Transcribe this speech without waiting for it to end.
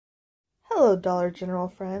Hello Dollar General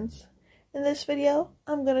friends. In this video,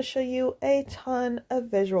 I'm going to show you a ton of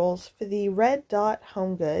visuals for the Red Dot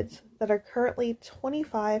Homegoods that are currently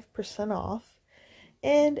 25% off.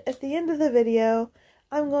 And at the end of the video,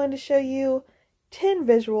 I'm going to show you 10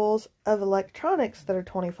 visuals of electronics that are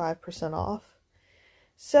 25% off.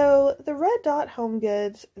 So the Red Dot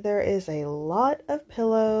Homegoods, there is a lot of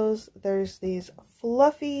pillows. There's these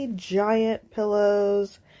fluffy giant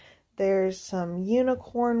pillows. There's some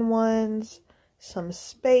unicorn ones, some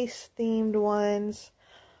space themed ones.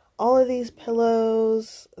 All of these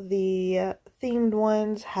pillows, the themed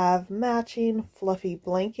ones, have matching fluffy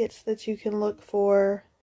blankets that you can look for.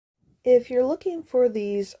 If you're looking for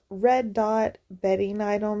these Red Dot bedding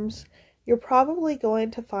items, you're probably going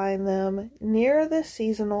to find them near the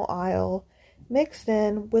seasonal aisle, mixed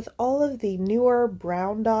in with all of the newer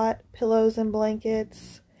brown dot pillows and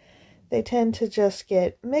blankets. They tend to just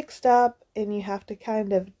get mixed up and you have to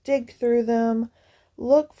kind of dig through them.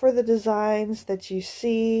 Look for the designs that you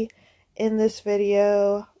see in this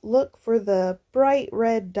video. Look for the bright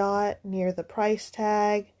red dot near the price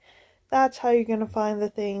tag. That's how you're going to find the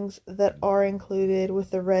things that are included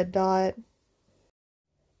with the red dot.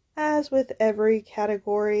 As with every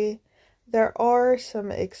category, there are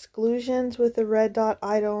some exclusions with the red dot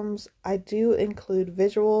items. I do include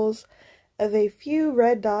visuals of a few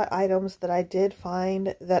red dot items that I did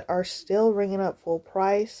find that are still ringing up full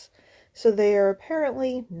price, so they are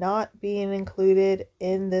apparently not being included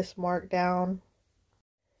in this markdown.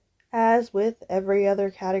 As with every other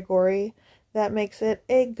category, that makes it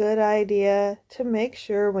a good idea to make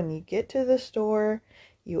sure when you get to the store,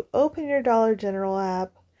 you open your Dollar General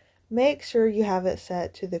app, make sure you have it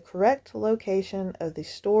set to the correct location of the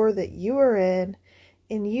store that you are in,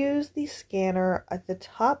 and use the scanner at the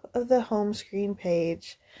top of the home screen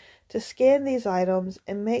page to scan these items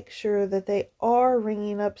and make sure that they are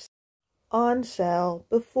ringing up on sale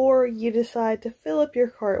before you decide to fill up your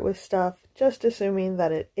cart with stuff, just assuming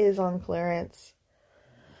that it is on clearance.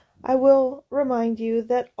 I will remind you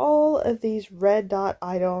that all of these red dot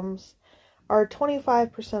items are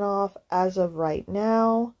 25% off as of right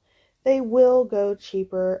now. They will go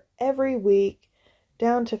cheaper every week,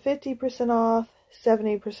 down to 50% off,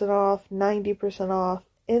 70% off, 90% off,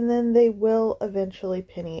 and then they will eventually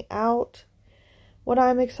penny out. What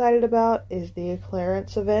I'm excited about is the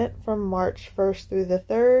clearance event from March 1st through the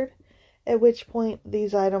 3rd, at which point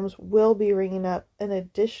these items will be ringing up an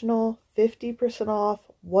additional 50% off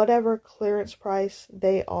whatever clearance price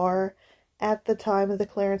they are at the time of the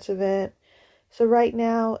clearance event. So right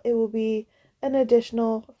now it will be an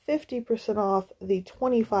additional 50% off the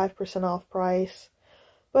 25% off price,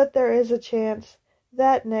 but there is a chance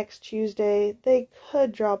that next Tuesday they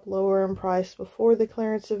could drop lower in price before the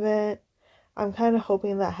clearance event. I'm kind of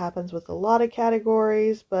hoping that happens with a lot of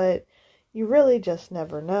categories, but you really just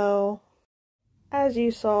never know. As you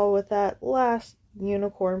saw with that last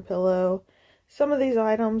unicorn pillow, some of these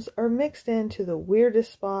items are mixed into the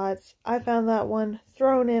weirdest spots. I found that one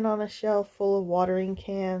thrown in on a shelf full of watering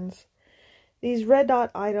cans. These red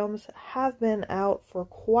dot items have been out for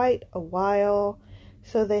quite a while,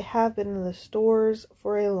 so they have been in the stores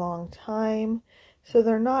for a long time. So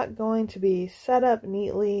they're not going to be set up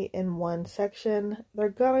neatly in one section. They're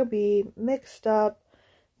going to be mixed up,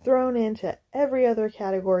 thrown into every other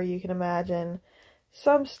category you can imagine.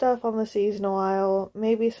 Some stuff on the seasonal aisle,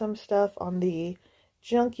 maybe some stuff on the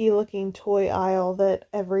junky looking toy aisle that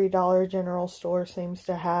every Dollar General store seems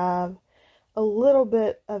to have. A little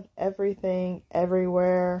bit of everything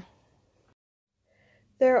everywhere.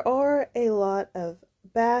 There are a lot of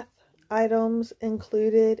bath items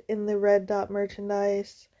included in the red dot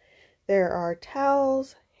merchandise. There are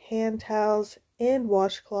towels, hand towels, and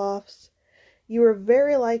washcloths. You are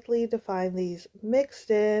very likely to find these mixed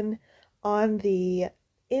in on the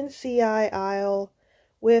NCI aisle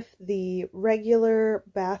with the regular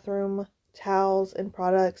bathroom towels and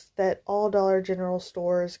products that all Dollar General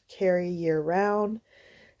stores carry year round.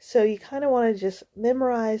 So you kind of want to just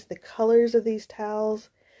memorize the colors of these towels.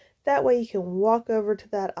 That way you can walk over to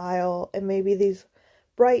that aisle and maybe these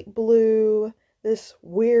bright blue, this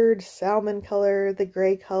weird salmon color, the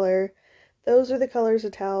gray color, those are the colors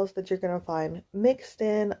of towels that you're going to find mixed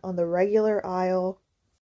in on the regular aisle.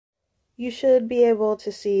 You should be able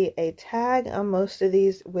to see a tag on most of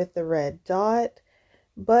these with the red dot,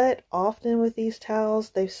 but often with these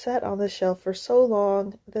towels, they've sat on the shelf for so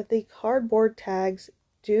long that the cardboard tags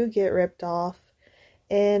do get ripped off.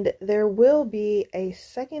 And there will be a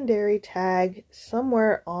secondary tag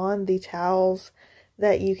somewhere on the towels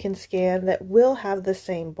that you can scan that will have the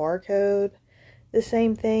same barcode. The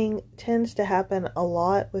same thing tends to happen a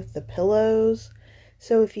lot with the pillows.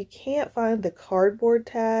 So if you can't find the cardboard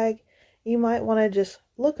tag, you might want to just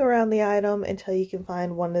look around the item until you can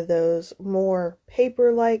find one of those more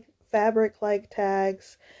paper-like, fabric-like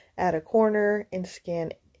tags at a corner and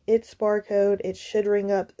scan its barcode. It should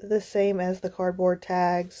ring up the same as the cardboard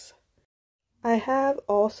tags. I have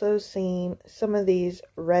also seen some of these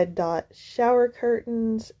red dot shower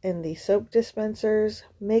curtains and the soap dispensers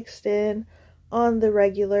mixed in on the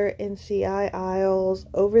regular NCI aisles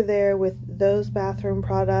over there with those bathroom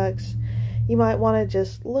products. You might want to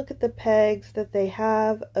just look at the pegs that they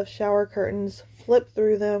have of shower curtains, flip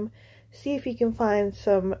through them, see if you can find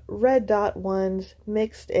some red dot ones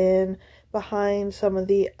mixed in behind some of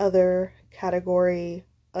the other category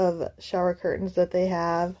of shower curtains that they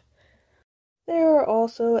have. There are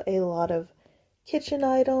also a lot of kitchen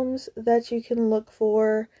items that you can look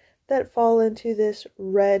for that fall into this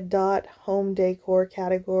red dot home decor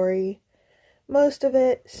category. Most of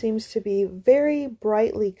it seems to be very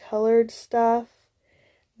brightly colored stuff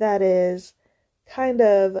that is kind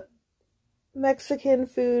of Mexican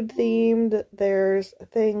food themed. There's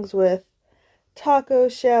things with taco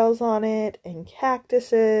shells on it and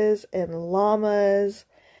cactuses and llamas.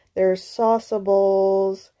 There's salsa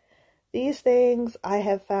bowls. These things I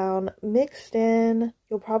have found mixed in.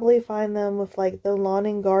 You'll probably find them with like the lawn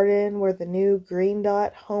and garden where the new green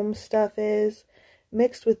dot home stuff is,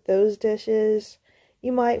 mixed with those dishes.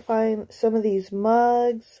 You might find some of these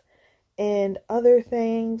mugs and other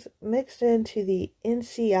things mixed into the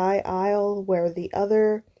NCI aisle where the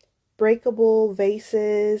other breakable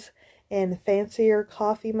vases and fancier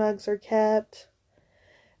coffee mugs are kept.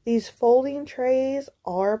 These folding trays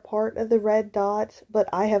are part of the red dots, but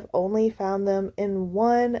I have only found them in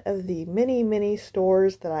one of the many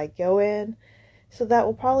stores that I go in. So that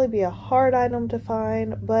will probably be a hard item to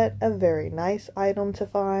find, but a very nice item to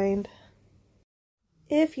find.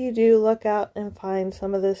 If you do look out and find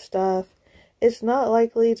some of this stuff, it's not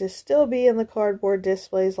likely to still be in the cardboard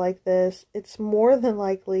displays like this. It's more than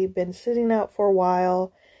likely been sitting out for a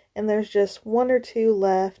while, and there's just one or two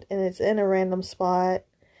left, and it's in a random spot.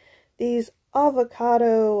 These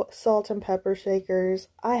avocado salt and pepper shakers,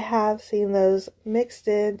 I have seen those mixed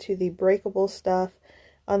into the breakable stuff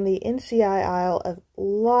on the NCI aisle of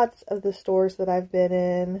lots of the stores that I've been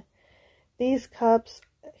in. These cups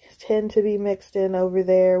tend to be mixed in over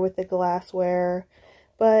there with the glassware,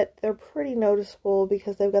 but they're pretty noticeable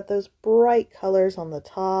because they've got those bright colors on the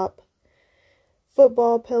top.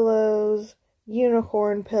 Football pillows,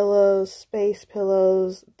 unicorn pillows, space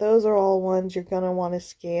pillows, those are all ones you're going to want to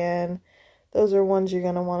scan. Those are ones you're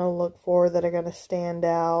going to want to look for that are going to stand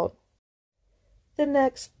out. The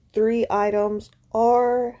next three items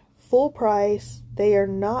are full price. They are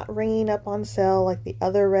not ringing up on sale like the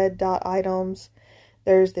other red dot items.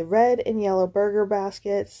 There's the red and yellow burger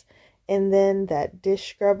baskets, and then that dish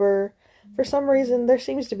scrubber. For some reason, there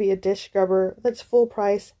seems to be a dish scrubber that's full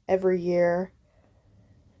price every year.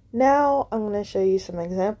 Now, I'm going to show you some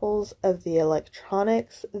examples of the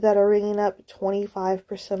electronics that are ringing up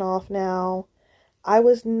 25% off now. I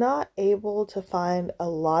was not able to find a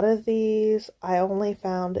lot of these. I only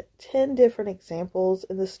found 10 different examples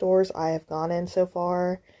in the stores I have gone in so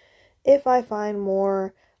far. If I find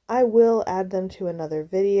more, I will add them to another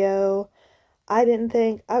video. I didn't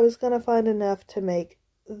think I was going to find enough to make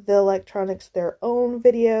the electronics their own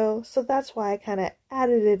video, so that's why I kind of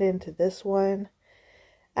added it into this one.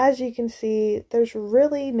 As you can see, there's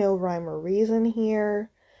really no rhyme or reason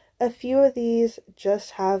here. A few of these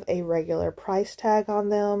just have a regular price tag on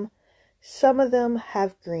them. Some of them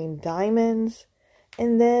have green diamonds.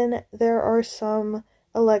 And then there are some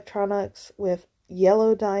electronics with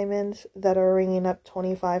yellow diamonds that are ringing up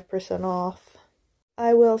 25% off.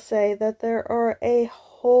 I will say that there are a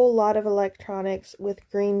whole lot of electronics with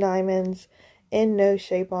green diamonds and no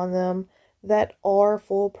shape on them that are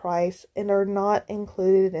full price and are not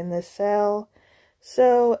included in this sale.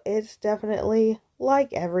 So it's definitely,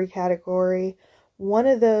 like every category, one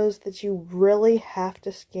of those that you really have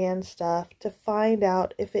to scan stuff to find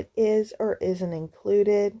out if it is or isn't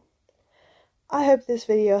included. I hope this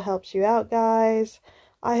video helps you out, guys.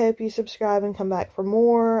 I hope you subscribe and come back for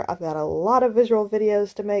more. I've got a lot of visual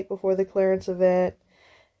videos to make before the clearance event.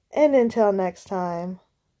 And until next time,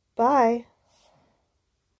 bye!